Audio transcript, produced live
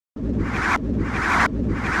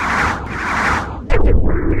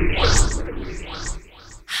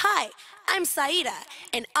Hi, I'm Saidah,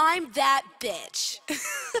 and I'm that bitch.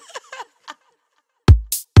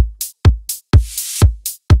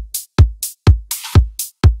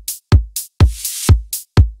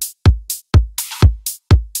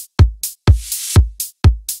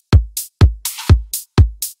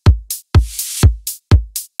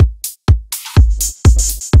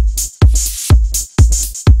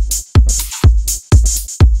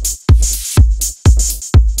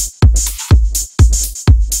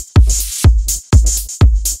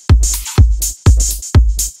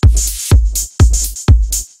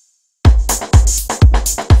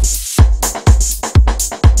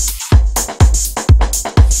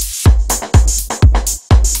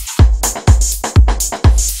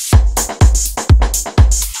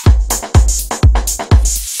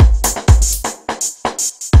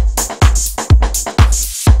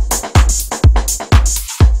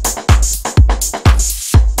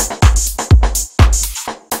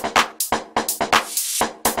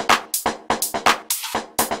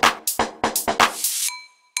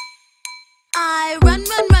 I run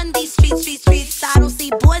these streets. I don't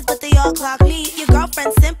see boys, but they all clock me. Your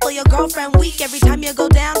girlfriend simple, your girlfriend weak. Every time you go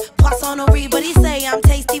down, poissonnerie. But he say I'm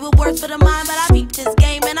tasty with words for the mind. But I peeped his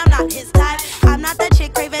game and I'm not his type. I'm not that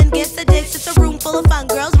chick craving gifts or dicks. It's a room full of fun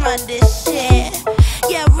girls. Run this shit.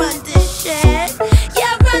 Yeah, run this shit.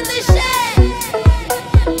 Yeah, run this shit.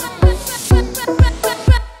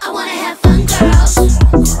 I wanna have fun, girls.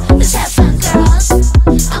 Let's have fun, girls.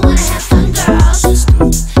 I wanna have fun, girls.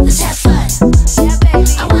 Let's have fun.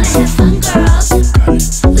 I wanna have fun, girls.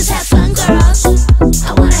 Let's have fun, girls.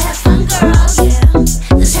 I wanna have fun, girls. Yeah,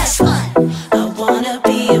 let's have fun. I wanna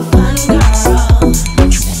be a fun girl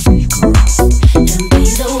and be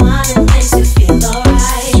the one that makes you feel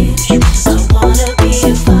alright. I wanna be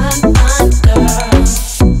a fun girl.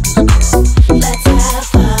 Let's have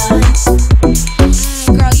fun.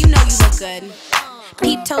 Girl, you know you look good.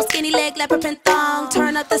 Peep toe, skinny leg, leopard print thong.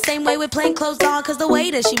 Turn up the same way with plain clothes on. Cause the way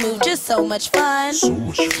that she moves, just so much fun.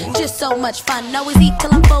 Just so much fun. Always eat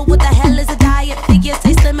till I'm full. What the hell is a diet? Figures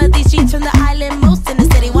stay slimmer. These jeans from the island. Most in the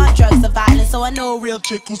city want drugs or violence. So I know a real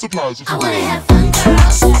chick who supplies it. I wanna have fun,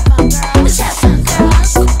 girls. Let's have fun,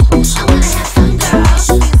 girls. I wanna have fun,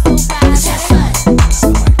 girls.